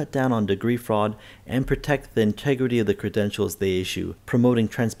can cut down on degree fraud and protect the integrity of the credentials they issue, promoting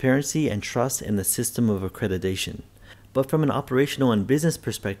transparency and trust in the system of accreditation. But from an operational and business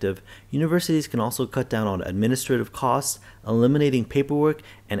perspective, universities can also cut down on administrative costs, eliminating paperwork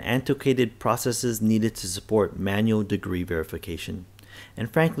and antiquated processes needed to support manual degree verification.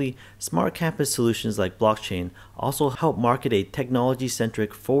 And frankly, smart campus solutions like blockchain also help market a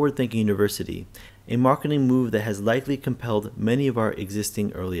technology-centric, forward-thinking university, a marketing move that has likely compelled many of our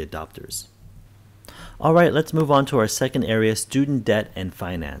existing early adopters. Alright, let's move on to our second area, student debt and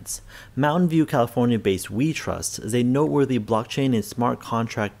finance. Mountain View, California-based WeTrust is a noteworthy blockchain and smart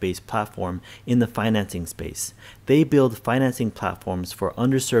contract-based platform in the financing space. They build financing platforms for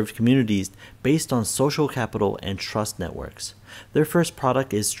underserved communities based on social capital and trust networks. Their first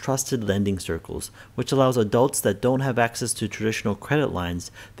product is Trusted Lending Circles, which allows adults that don't have access to traditional credit lines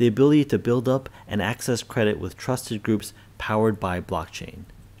the ability to build up and access credit with trusted groups powered by blockchain.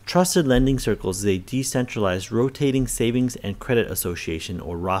 Trusted Lending Circles is a decentralized rotating savings and credit association,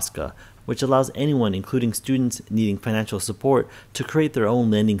 or ROSCA, which allows anyone, including students needing financial support, to create their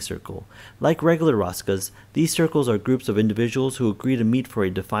own lending circle. Like regular ROSCAs, these circles are groups of individuals who agree to meet for a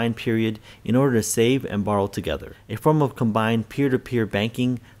defined period in order to save and borrow together, a form of combined peer-to-peer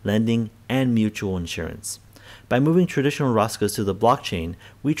banking, lending, and mutual insurance. By moving traditional ROSCAs to the blockchain,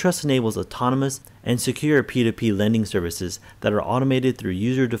 WeTrust enables autonomous and secure P2P lending services that are automated through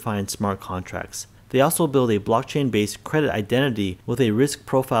user-defined smart contracts. They also build a blockchain-based credit identity with a risk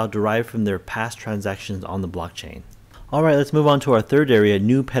profile derived from their past transactions on the blockchain. Alright, let's move on to our third area,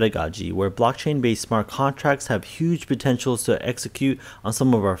 new pedagogy, where blockchain-based smart contracts have huge potentials to execute on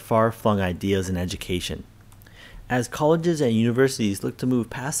some of our far-flung ideas in education. As colleges and universities look to move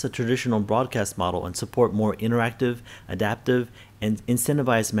past the traditional broadcast model and support more interactive, adaptive, and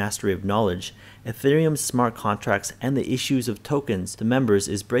incentivized mastery of knowledge, Ethereum's smart contracts and the issues of tokens to members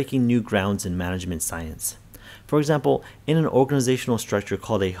is breaking new grounds in management science. For example, in an organizational structure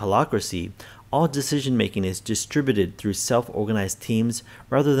called a holacracy, all decision-making is distributed through self-organized teams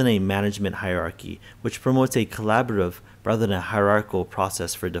rather than a management hierarchy, which promotes a collaborative rather than a hierarchical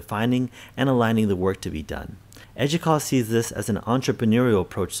process for defining and aligning the work to be done. EDUCAUSE sees this as an entrepreneurial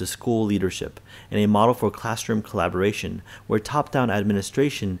approach to school leadership and a model for classroom collaboration where top-down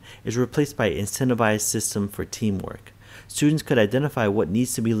administration is replaced by an incentivized system for teamwork. Students could identify what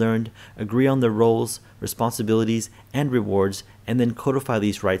needs to be learned, agree on their roles, responsibilities, and rewards, and then codify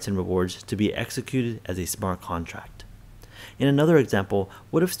these rights and rewards to be executed as a smart contract. In another example,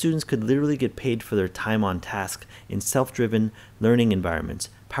 what if students could literally get paid for their time on task in self-driven learning environments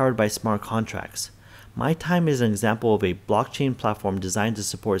powered by smart contracts? My Time is an example of a blockchain platform designed to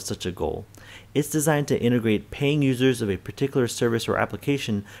support such a goal. It's designed to integrate paying users of a particular service or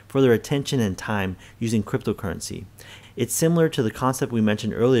application for their attention and time using cryptocurrency. It's similar to the concept we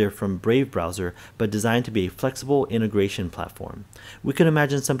mentioned earlier from Brave browser, but designed to be a flexible integration platform. We could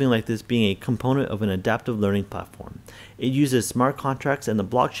imagine something like this being a component of an adaptive learning platform. It uses smart contracts and the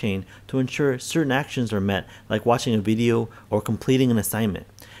blockchain to ensure certain actions are met, like watching a video or completing an assignment.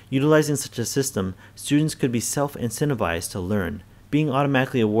 Utilizing such a system, students could be self-incentivized to learn, being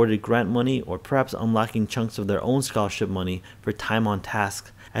automatically awarded grant money or perhaps unlocking chunks of their own scholarship money for time on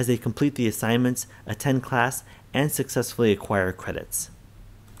task as they complete the assignments, attend class, and successfully acquire credits.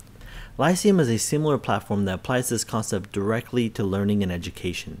 Lyceum is a similar platform that applies this concept directly to learning and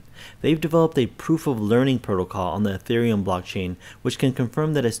education. They've developed a proof of learning protocol on the Ethereum blockchain which can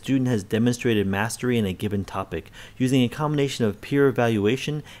confirm that a student has demonstrated mastery in a given topic using a combination of peer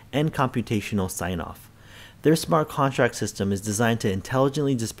evaluation and computational sign-off. Their smart contract system is designed to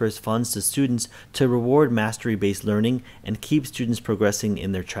intelligently disperse funds to students to reward mastery-based learning and keep students progressing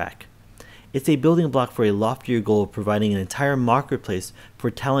in their track. It's a building block for a loftier goal of providing an entire marketplace for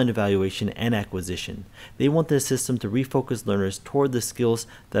talent evaluation and acquisition. They want this system to refocus learners toward the skills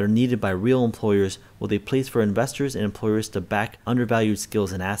that are needed by real employers with a place for investors and employers to back undervalued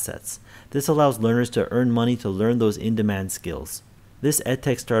skills and assets. This allows learners to earn money to learn those in-demand skills. This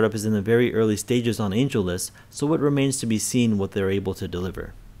edtech startup is in the very early stages on AngelList, so it remains to be seen what they're able to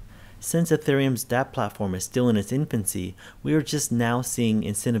deliver. Since Ethereum's dApp platform is still in its infancy, we are just now seeing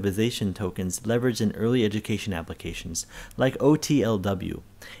incentivization tokens leveraged in early education applications, like OTLW.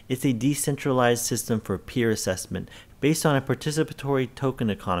 It's a decentralized system for peer assessment based on a participatory token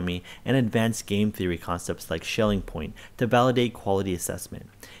economy and advanced game theory concepts like Schelling point to validate quality assessment.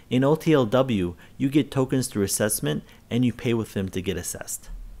 In OTLW, you get tokens through assessment and you pay with them to get assessed.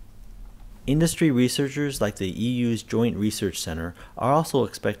 Industry researchers like the EU's Joint Research Center are also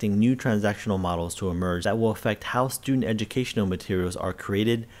expecting new transactional models to emerge that will affect how student educational materials are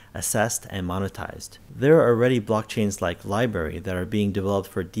created, assessed, and monetized. There are already blockchains like Library that are being developed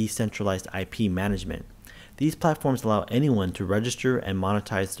for decentralized IP management. These platforms allow anyone to register and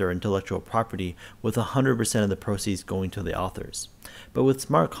monetize their intellectual property with 100% of the proceeds going to the authors. But with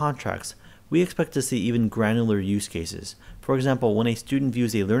smart contracts, we expect to see even granular use cases. For example, when a student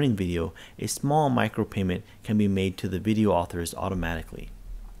views a learning video, a small micropayment can be made to the video authors automatically.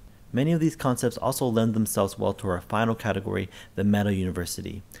 Many of these concepts also lend themselves well to our final category, the meta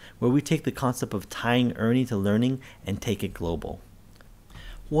university, where we take the concept of tying earning to learning and take it global.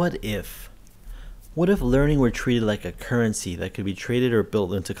 What if learning were treated like a currency that could be traded or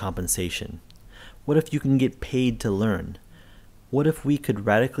built into compensation? What if you can get paid to learn? What if we could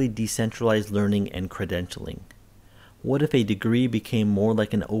radically decentralize learning and credentialing? What if a degree became more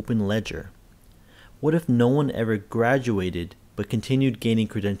like an open ledger? What if no one ever graduated but continued gaining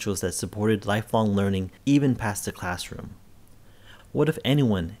credentials that supported lifelong learning even past the classroom? What if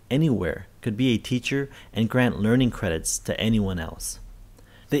anyone, anywhere, could be a teacher and grant learning credits to anyone else?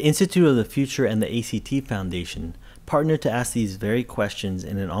 The Institute of the Future and the ACT Foundation partnered to ask these very questions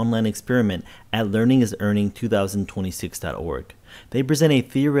in an online experiment at learningisearning2026.org. They present a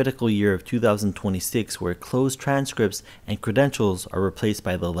theoretical year of 2026 where closed transcripts and credentials are replaced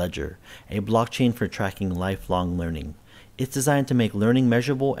by the ledger, a blockchain for tracking lifelong learning. It's designed to make learning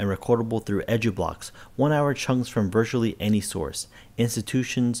measurable and recordable through EduBlocks, 1-hour chunks from virtually any source,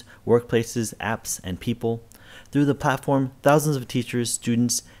 institutions, workplaces, apps, and people. Through the platform, thousands of teachers,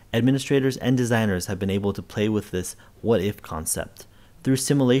 students, administrators, and designers have been able to play with this what-if concept. Through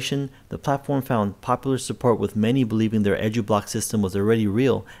simulation, the platform found popular support with many believing their EduBlock system was already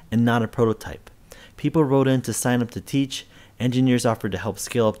real and not a prototype. People wrote in to sign up to teach, engineers offered to help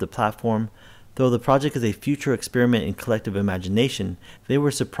scale up the platform. Though the project is a future experiment in collective imagination, they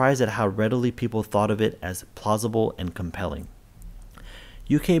were surprised at how readily people thought of it as plausible and compelling.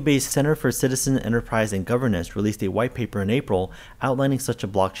 UK-based Center for Citizen Enterprise and Governance released a white paper in April outlining such a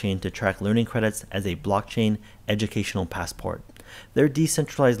blockchain to track learning credits as a blockchain educational passport. Their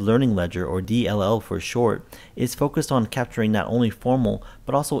decentralized learning ledger, or DLL for short, is focused on capturing not only formal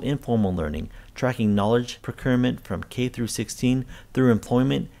but also informal learning, tracking knowledge procurement from K through 16 through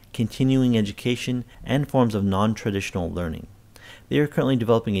employment, continuing education, and forms of non-traditional learning. They are currently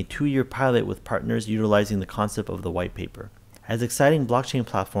developing a 2-year pilot with partners utilizing the concept of the white paper. As exciting blockchain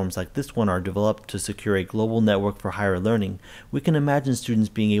platforms like this one are developed to secure a global network for higher learning, we can imagine students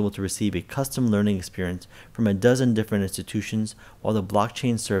being able to receive a custom learning experience from a dozen different institutions while the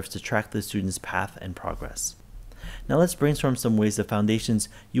blockchain serves to track the student's path and progress. Now let's brainstorm some ways the Foundation's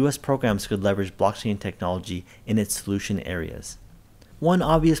U.S. programs could leverage blockchain technology in its solution areas. One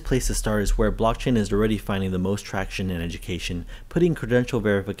obvious place to start is where blockchain is already finding the most traction in education, putting credential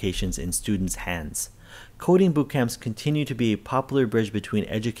verifications in students' hands. Coding bootcamps continue to be a popular bridge between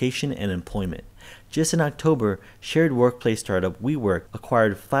education and employment. Just in October, shared workplace startup WeWork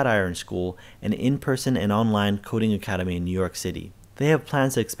acquired Flatiron School, an in-person and online coding academy in New York City. They have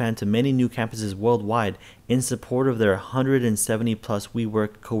plans to expand to many new campuses worldwide in support of their 170-plus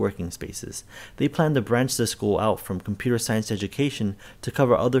WeWork co-working spaces. They plan to branch the school out from computer science education to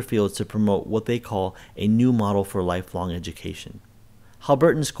cover other fields to promote what they call a new model for lifelong education.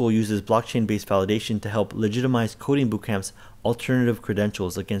 Halberton School uses blockchain-based validation to help legitimize coding bootcamps' alternative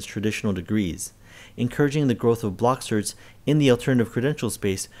credentials against traditional degrees. Encouraging the growth of block certs in the alternative credential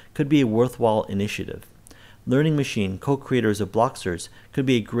space could be a worthwhile initiative. Learning Machine, co-creators of block certs, could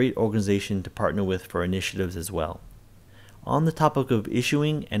be a great organization to partner with for initiatives as well. On the topic of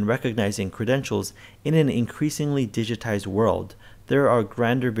issuing and recognizing credentials in an increasingly digitized world, there are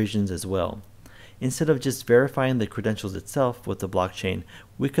grander visions as well. Instead of just verifying the credentials itself with the blockchain,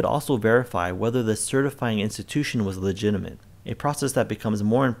 we could also verify whether the certifying institution was legitimate, a process that becomes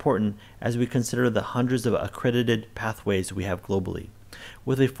more important as we consider the hundreds of accredited pathways we have globally.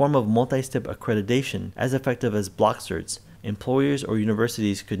 With a form of multi-step accreditation as effective as block certs, employers or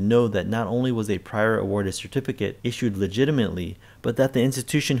universities could know that not only was a prior awarded certificate issued legitimately, but that the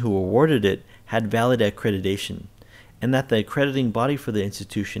institution who awarded it had valid accreditation, and that the accrediting body for the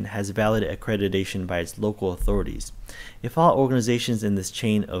institution has valid accreditation by its local authorities. If all organizations in this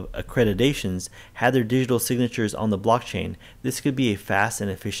chain of accreditations had their digital signatures on the blockchain, this could be a fast and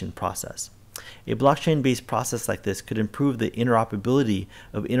efficient process. A blockchain-based process like this could improve the interoperability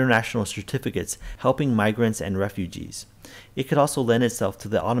of international certificates, helping migrants and refugees. It could also lend itself to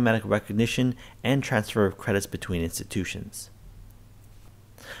the automatic recognition and transfer of credits between institutions.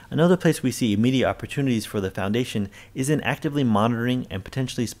 Another place we see immediate opportunities for the Foundation is in actively monitoring and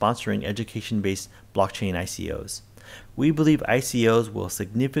potentially sponsoring education-based blockchain ICOs. We believe ICOs will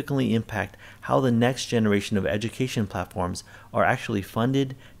significantly impact how the next generation of education platforms are actually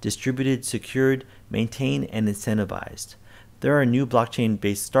funded, distributed, secured, maintained, and incentivized. There are new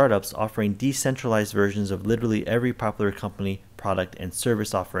blockchain-based startups offering decentralized versions of literally every popular company, product, and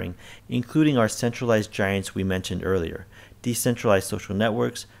service offering, including our centralized giants we mentioned earlier, decentralized social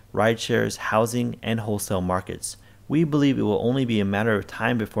networks, rideshares, housing, and wholesale markets. We believe it will only be a matter of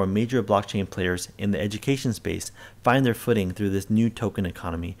time before major blockchain players in the education space find their footing through this new token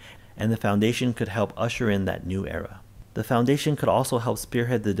economy, and the Foundation could help usher in that new era. The Foundation could also help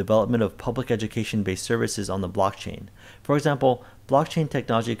spearhead the development of public education-based services on the blockchain. For example, blockchain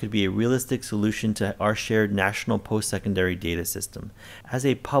technology could be a realistic solution to our shared national post-secondary data system. As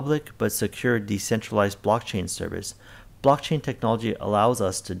a public but secure decentralized blockchain service, blockchain technology allows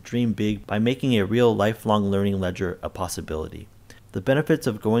us to dream big by making a real lifelong learning ledger a possibility. The benefits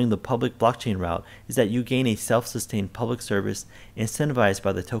of going the public blockchain route is that you gain a self-sustained public service incentivized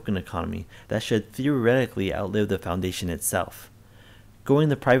by the token economy that should theoretically outlive the Foundation itself. Going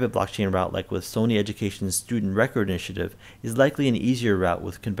the private blockchain route, like with Sony Education's Student Record Initiative, is likely an easier route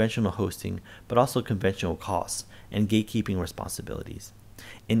with conventional hosting, but also conventional costs and gatekeeping responsibilities.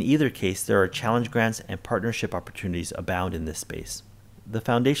 In either case, there are challenge grants and partnership opportunities abound in this space. The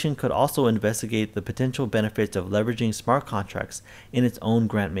Foundation could also investigate the potential benefits of leveraging smart contracts in its own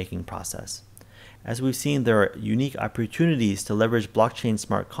grant-making process. As we've seen, there are unique opportunities to leverage blockchain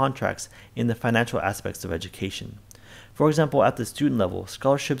smart contracts in the financial aspects of education. For example, at the student level,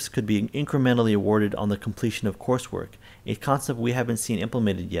 scholarships could be incrementally awarded on the completion of coursework, a concept we haven't seen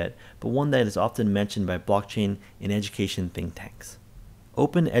implemented yet, but one that is often mentioned by blockchain in education think tanks.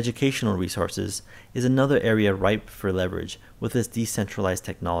 Open educational resources is another area ripe for leverage with this decentralized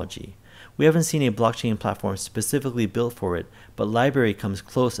technology. We haven't seen a blockchain platform specifically built for it, but Library comes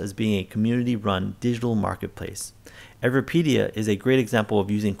close as being a community-run digital marketplace. Everpedia is a great example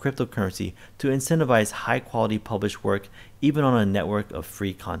of using cryptocurrency to incentivize high-quality published work even on a network of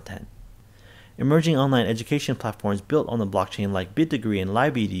free content. Emerging online education platforms built on the blockchain like BitDegree and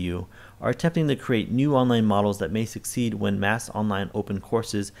LiveEDU are attempting to create new online models that may succeed when mass online open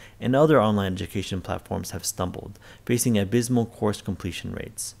courses and other online education platforms have stumbled, facing abysmal course completion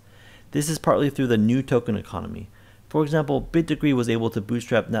rates. This is partly through the new token economy. For example, BitDegree was able to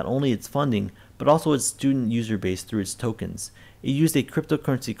bootstrap not only its funding, but also its student user base through its tokens. It used a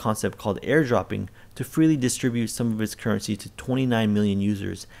cryptocurrency concept called airdropping to freely distribute some of its currency to 29 million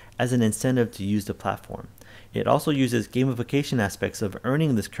users as an incentive to use the platform. It also uses gamification aspects of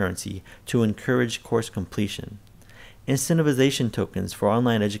earning this currency to encourage course completion. Incentivization tokens for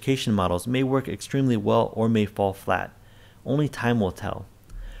online education models may work extremely well or may fall flat. Only time will tell.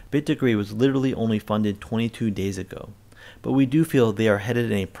 BitDegree was literally only funded 22 days ago, but we do feel they are headed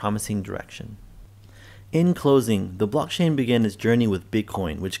in a promising direction. In closing, the blockchain began its journey with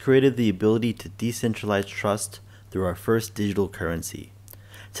Bitcoin, which created the ability to decentralize trust through our first digital currency.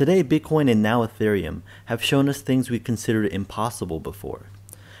 Today, Bitcoin and now Ethereum have shown us things we considered impossible before.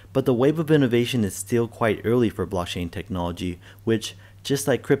 But the wave of innovation is still quite early for blockchain technology, which, just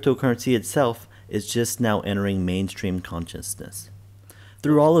like cryptocurrency itself, is just now entering mainstream consciousness.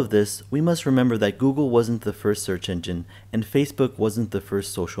 Through all of this, we must remember that Google wasn't the first search engine and Facebook wasn't the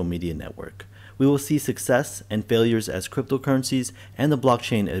first social media network. We will see success and failures as cryptocurrencies and the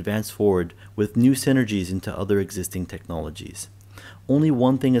blockchain advance forward with new synergies into other existing technologies. Only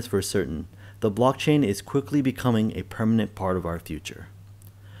one thing is for certain: the blockchain is quickly becoming a permanent part of our future.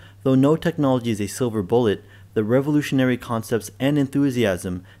 Though no technology is a silver bullet, the revolutionary concepts and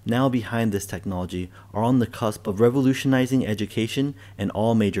enthusiasm now behind this technology are on the cusp of revolutionizing education and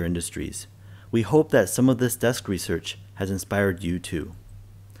all major industries. We hope that some of this desk research has inspired you too.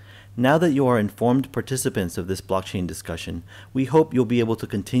 Now that you are informed participants of this blockchain discussion, we hope you'll be able to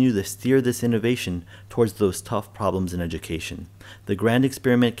continue to steer this innovation towards those tough problems in education. The grand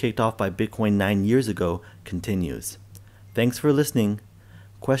experiment kicked off by Bitcoin 9 years ago continues. Thanks for listening.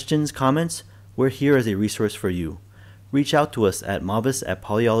 Questions, comments? We're here as a resource for you. Reach out to us at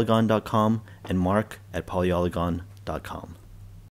mavis@polyolygon.com and mark@polyolygon.com.